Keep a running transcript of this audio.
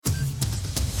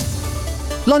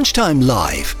Lunchtime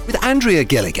Live with Andrea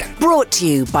Gilligan Brought to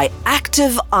you by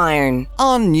Active Iron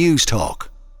on News Talk.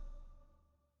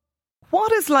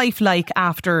 What is life like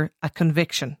after a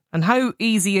conviction? And how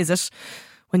easy is it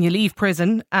when you leave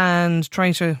prison and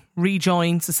try to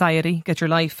rejoin society, get your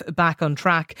life back on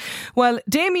track? Well,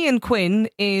 Damien Quinn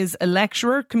is a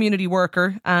lecturer, community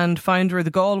worker and founder of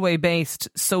the Galway-based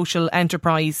social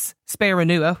enterprise Spéire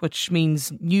Nua, which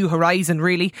means New Horizon,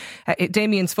 really.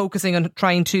 Damien's focusing on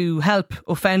trying to help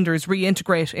offenders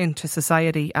reintegrate into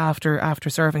society after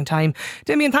serving time.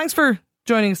 Damien, thanks for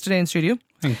joining us today in studio.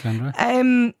 Thanks,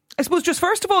 Andrea. I suppose just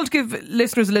first of all, to give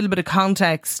listeners a little bit of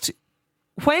context,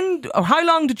 when or how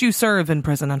long did you serve in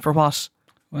prison and for what?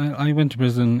 Well, I went to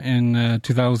prison in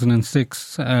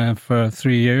 2006 for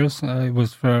 3 years. I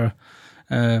was for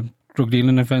drug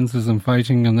dealing offences and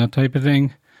fighting and that type of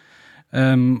thing.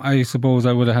 I suppose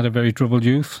I would have had a very troubled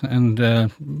youth, and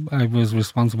I was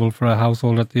responsible for a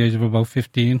household at the age of about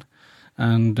 15.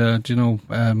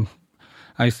 And,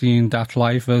 I seen that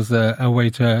life as a way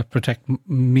to protect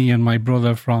me and my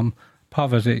brother from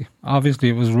poverty. Obviously,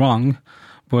 it was wrong,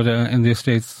 but in the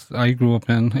estates I grew up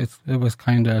in, it was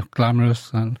kind of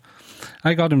glamorous. And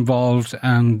I got involved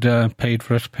and paid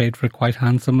for it quite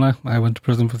handsomely. I went to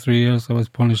prison for 3 years. I was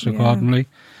punished accordingly.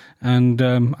 And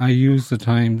I used the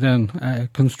time then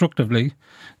constructively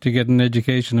to get an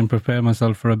education and prepare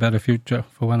myself for a better future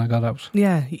for when I got out.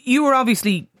 Yeah, you were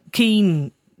obviously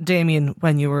keen, Damien,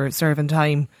 when you were serving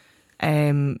time,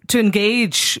 to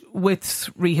engage with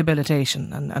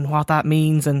rehabilitation and what that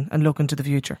means and look into the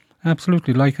future.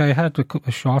 Absolutely. Like, I had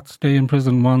a short stay in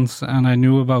prison once, and I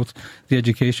knew about the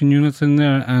education units in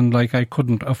there, and like, I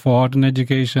couldn't afford an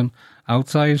education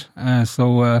outside.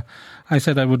 So I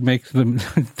said I would make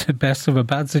the best of a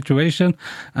bad situation,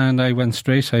 and I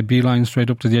beelined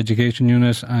straight up to the education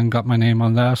unit and got my name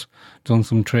on that. Done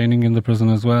some training in the prison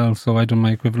as well. So I done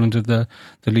my equivalent of the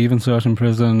Leave Insert in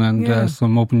prison and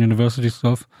some Open University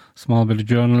stuff, small bit of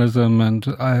journalism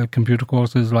and computer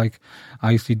courses like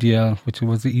ICDL, which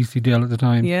was the ECDL at the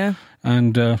time. Yeah.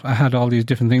 And I had all these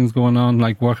different things going on,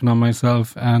 like working on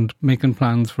myself and making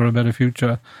plans for a better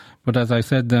future. But as I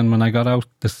said then, when I got out,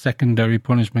 the secondary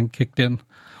punishment kicked in,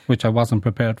 which I wasn't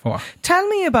prepared for. Tell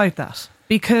me about that.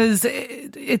 Because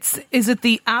is it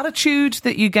the attitude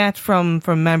that you get from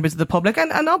members of the public?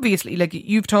 And obviously, like,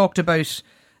 you've talked about,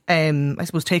 I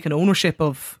suppose, taking ownership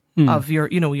of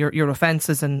your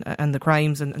offences and the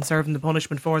crimes and serving the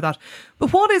punishment for that.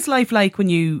 But what is life like when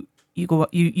you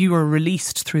were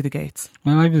released through the gates?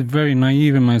 Well, I was very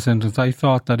naive in my sentence. I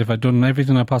thought that if I'd done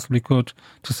everything I possibly could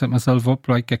to set myself up,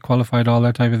 like get qualified, all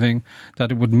that type of thing, that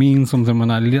it would mean something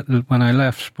when I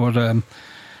left. But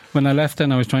when I left,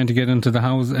 then I was trying to get into the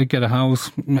house, get a house.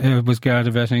 It was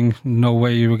Garda vetting. No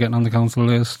way you were getting on the council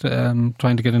list. Trying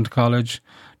to get into college,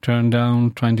 turned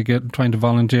down. Trying to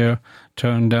volunteer,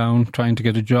 turned down. Trying to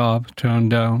get a job,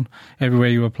 turned down. Everywhere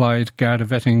you applied, Garda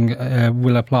vetting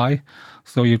will apply.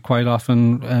 So you'd quite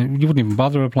often, you wouldn't even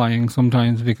bother applying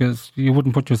sometimes because you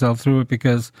wouldn't put yourself through it,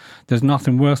 because there's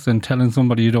nothing worse than telling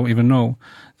somebody you don't even know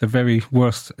the very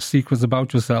worst secrets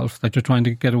about yourself that you're trying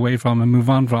to get away from and move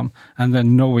on from, and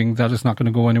then knowing that it's not going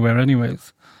to go anywhere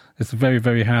anyways. It's a very,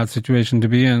 very hard situation to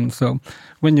be in. So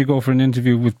when you go for an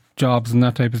interview with jobs and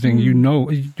that type of thing, you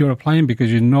know you're applying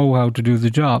because you know how to do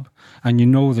the job, and you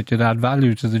know that you'd add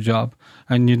value to the job,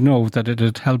 and you know that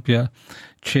it'd help you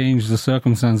change the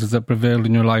circumstances that prevailed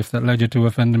in your life that led you to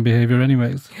offending behaviour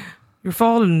anyways. You're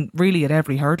falling really at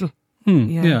every hurdle.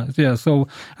 Yeah. So,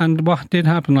 and what did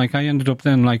happen, like, I ended up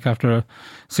then, like, after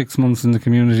 6 months in the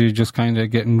community, just kind of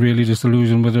getting really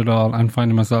disillusioned with it all and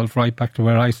finding myself right back to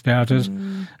where I started,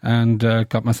 and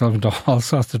got myself into all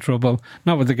sorts of trouble,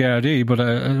 not with the Gardaí, but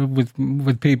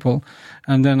with people.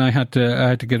 And then I had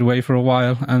to get away for a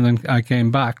while, and then I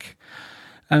came back.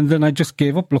 And then I just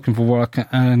gave up looking for work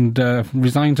and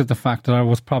resigned to the fact that I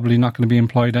was probably not going to be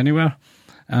employed anywhere.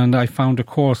 And I found a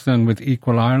course then with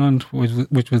Equal Ireland,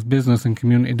 which was business and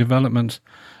community development.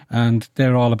 And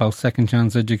they're all about second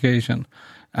chance education.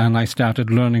 And I started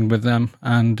learning with them.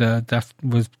 And that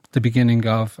was the beginning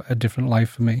of a different life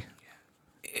for me.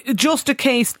 Just a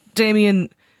case, Damien,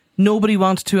 nobody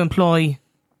wanted to employ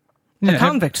a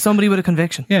convict, somebody with a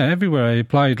conviction. Yeah, everywhere I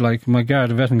applied, like, my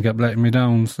Garda vetting kept letting me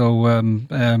down. So,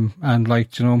 and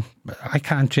like, you know, I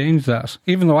can't change that.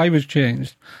 Even though I was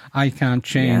changed, I can't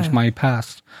change my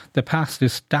past. The past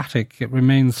is static. It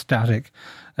remains static.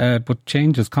 But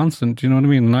change is constant, you know what I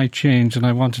mean? And I changed, and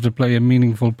I wanted to play a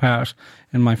meaningful part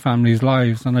in my family's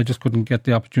lives, and I just couldn't get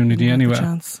the opportunity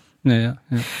anywhere. Yeah.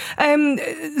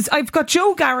 I've got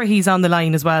Joe Garrihy's on the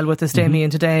line as well with us, Damien,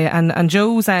 today, and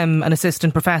Joe's an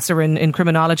assistant professor in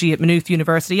criminology at Maynooth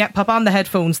University. Yeah, pop on the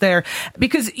headphones there,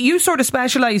 because you sort of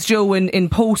specialise, Joe, in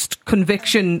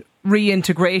post-conviction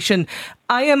reintegration.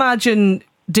 I imagine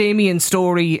Damien's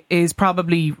story is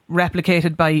probably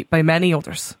replicated by many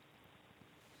others.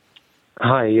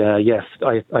 Hi, yes,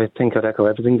 I think I'd echo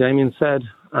everything Damien said,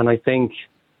 and I think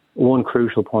one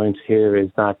crucial point here is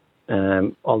that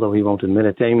although he won't admit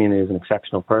it, Damien is an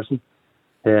exceptional person.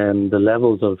 The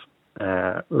levels of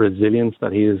resilience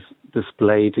that he has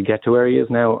displayed to get to where he is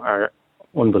now are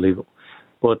unbelievable.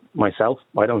 But myself,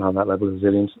 I don't have that level of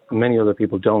resilience, and many other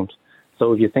people don't.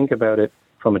 So if you think about it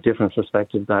from a different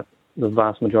perspective, that the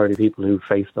vast majority of people who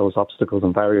face those obstacles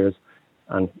and barriers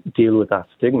and deal with that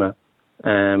stigma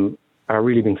are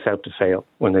really being set up to fail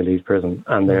when they leave prison,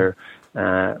 and they're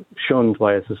shunned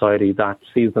by a society that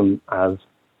sees them as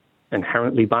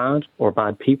inherently bad or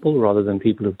bad people rather than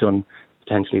people who've done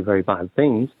potentially very bad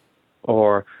things,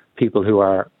 or people who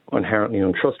are inherently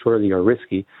untrustworthy or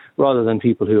risky rather than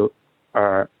people who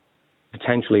are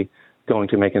potentially going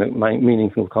to make a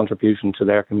meaningful contribution to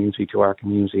their community, to our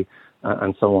community,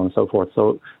 and so on and so forth.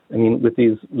 So, I mean, with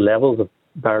these levels of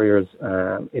barriers,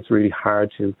 it's really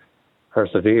hard to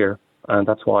persevere, and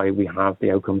that's why we have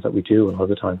the outcomes that we do a lot of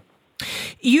the time.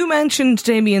 You mentioned,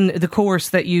 Damien, the course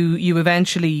that you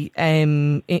eventually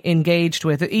engaged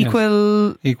with,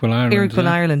 Equal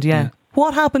Ireland. Yeah.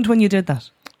 What happened when you did that?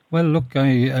 Well, look,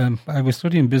 I was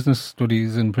studying business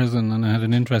studies in prison, and I had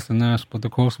an interest in that, but the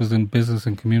course was in business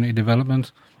and community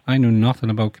development. I knew nothing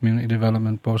about community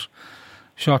development, but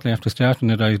shortly after starting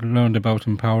it, I learned about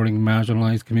empowering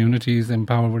marginalised communities,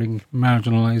 empowering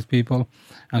marginalised people,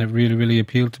 and it really, really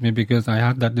appealed to me because I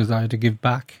had that desire to give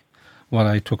back what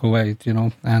I took away,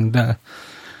 and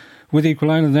with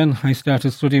Equal Ireland then, I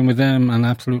started studying with them and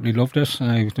absolutely loved it.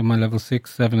 I did my level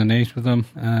 6, 7 and 8 with them.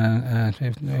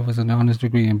 It was an honours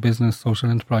degree in business, social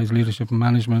enterprise, leadership and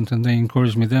management, and they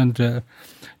encouraged me then to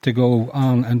go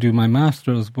on and do my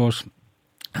master's. But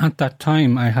at that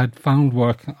time, I had found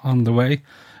work on the way.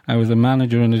 I was a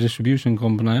manager in a distribution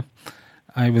company.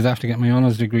 I was after getting my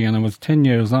honours degree, and I was 10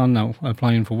 years on now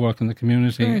applying for work in the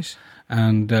community. Right.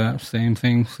 And same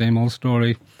thing, same old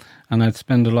story. And I had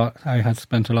spent a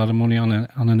lot of money on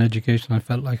an education I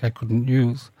felt like I couldn't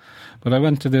use. But I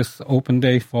went to this open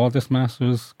day for this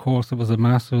master's course. It was a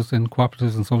master's in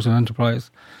cooperatives and social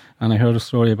enterprise. And I heard a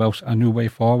story about A New Way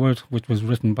Forward, which was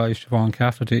written by Siobhan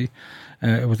Cafferty.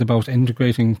 It was about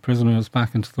integrating prisoners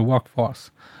back into the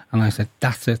workforce. And I said,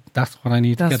 that's it. That's what I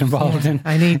need to get involved in.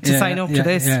 I need to sign up to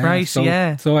this, right?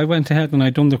 So I went ahead and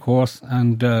I'd done the course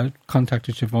and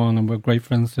contacted Siobhan, and we're great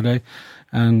friends today.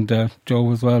 And Joe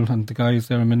as well, and the guys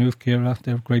there in Maynooth, Kira,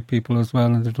 they're great people as well,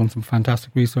 and they've done some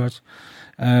fantastic research.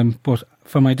 But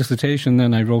for my dissertation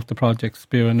then, I wrote the project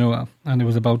Spéire Nua, and it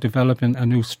was about developing a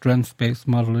new strengths-based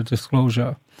model of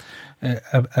disclosure,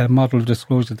 a model of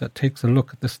disclosure that takes a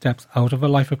look at the steps out of a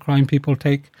life of crime people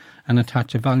take and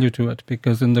attach a value to it,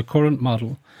 because in the current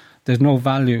model, there's no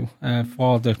value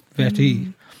for the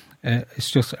vetee. It's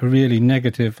just a really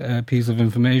negative piece of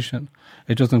information.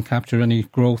 It doesn't capture any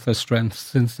growth or strength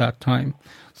since that time.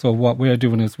 So what we're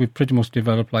doing is we've pretty much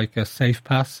developed like a safe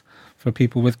pass for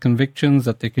people with convictions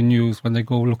that they can use when they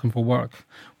go looking for work.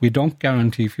 We don't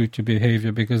guarantee future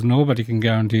behaviour because nobody can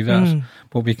guarantee that,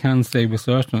 but we can say with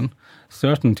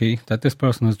certainty that this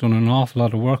person has done an awful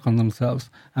lot of work on themselves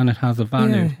and it has a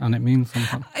value and it means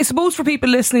something. I suppose for people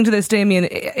listening to this, Damien,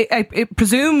 I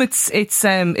presume it's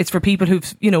for people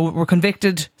who've were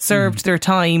convicted, served their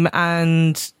time,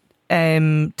 and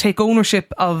take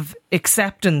ownership of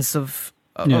acceptance of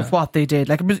what they did.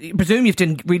 Like, I presume you have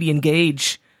to really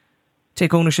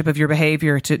take ownership of your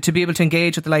behaviour to be able to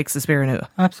engage with the likes of Spéire Nua.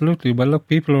 Absolutely. Well, look,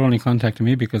 people are only contacting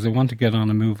me because they want to get on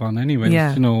and move on anyways,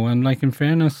 and like in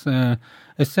fairness,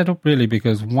 it's set up really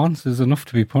because once is enough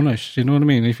to be punished, you know what I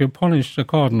mean? If you're punished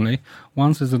accordingly,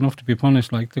 once is enough to be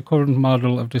punished. Like the current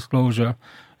model of disclosure,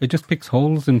 it just picks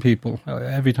holes in people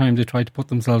every time they try to put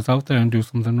themselves out there and do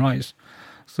something right.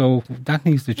 So that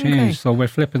needs to change. Okay. So we're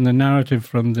flipping the narrative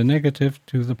from the negative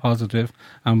to the positive,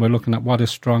 and we're looking at what is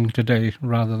strong today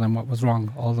rather than what was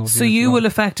wrong all those years ago. So you will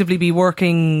effectively be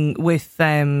working with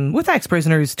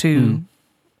ex-prisoners to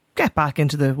get back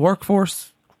into the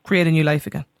workforce, create a new life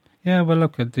again. Yeah, well,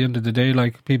 look, at the end of the day,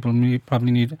 like, people probably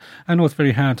need... I know it's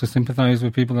very hard to sympathise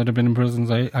with people that have been in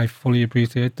prisons. I fully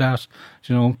appreciate that.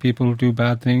 People do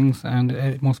bad things and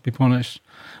it must be punished.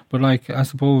 But, like, I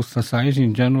suppose society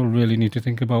in general really need to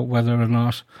think about whether or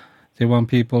not they want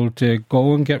people to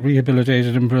go and get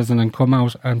rehabilitated in prison and come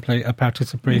out and play a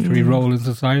participatory role in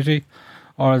society,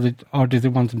 or do they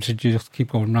want them to just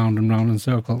keep going round and round in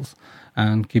circles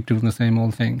and keep doing the same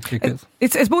old thing? Because I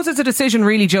suppose it's a decision,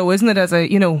 really, Joe, isn't it? As a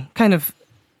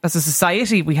as a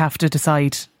society, we have to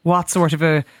decide what sort of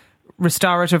a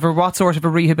restorative or what sort of a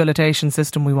rehabilitation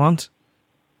system we want.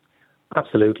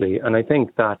 Absolutely. And I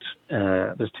think that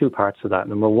there's two parts to that.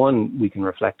 Number one, we can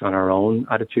reflect on our own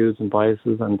attitudes and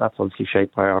biases, and that's obviously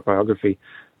shaped by our biography.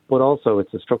 But also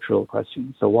it's a structural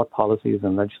question. So what policies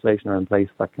and legislation are in place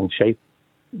that can shape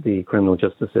the criminal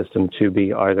justice system to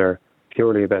be either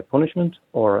purely about punishment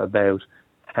or about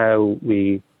how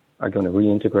we are going to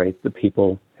reintegrate the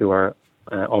people who are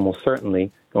almost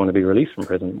certainly going to be released from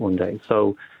prison one day.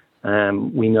 So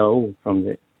we know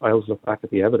I always look back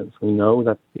at the evidence. We know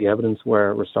that the evidence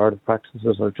where restorative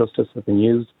practices or justice have been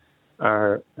used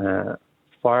are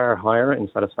far higher in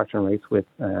satisfaction rates with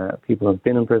people who have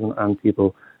been in prison and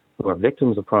people who are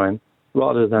victims of crime,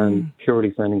 rather than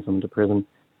purely sending them to prison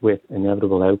with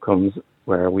inevitable outcomes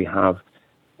where we have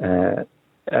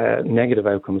negative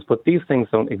outcomes. But these things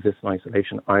don't exist in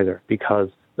isolation either, because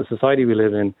the society we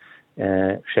live in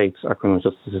shapes our criminal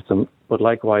justice system. But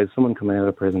likewise, someone coming out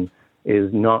of prison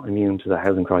is not immune to the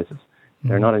housing crisis.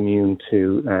 They're not immune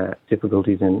to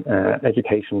difficulties in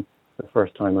education the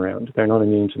first time around. They're not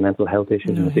immune to mental health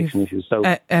issues and addiction issues. So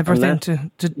everything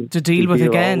to deal with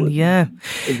again,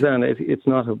 Exactly. It's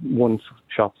not a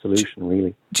one-shop solution,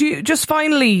 really. Just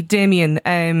finally, Damien,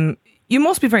 you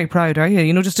must be very proud, are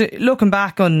you? Just looking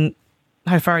back on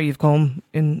how far you've come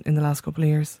in the last couple of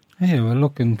years. Yeah, well,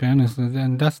 look, in fairness,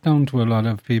 and that's down to a lot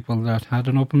of people that had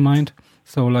an open mind.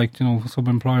 So, some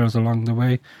employers along the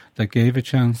way that gave a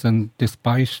chance, and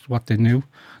despite what they knew,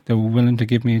 they were willing to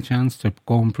give me a chance to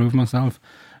go and prove myself.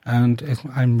 And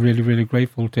I'm really, really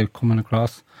grateful to coming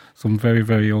across some very,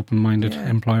 very open-minded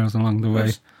employers along the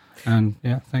way. And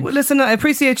thanks. Well, listen, I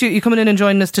appreciate you coming in and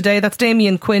joining us today. That's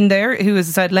Damien Quinn there, who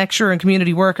is a lecturer and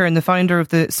community worker and the founder of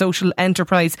the social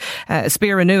enterprise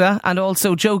Spéire Nua, and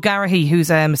also Joe Garrihy, who's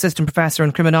assistant professor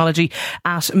in criminology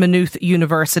at Maynooth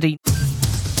University.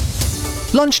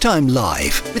 Lunchtime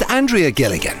Live with Andrea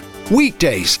Gilligan.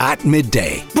 Weekdays at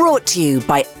midday Brought to you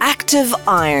by Active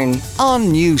Iron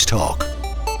on News Talk.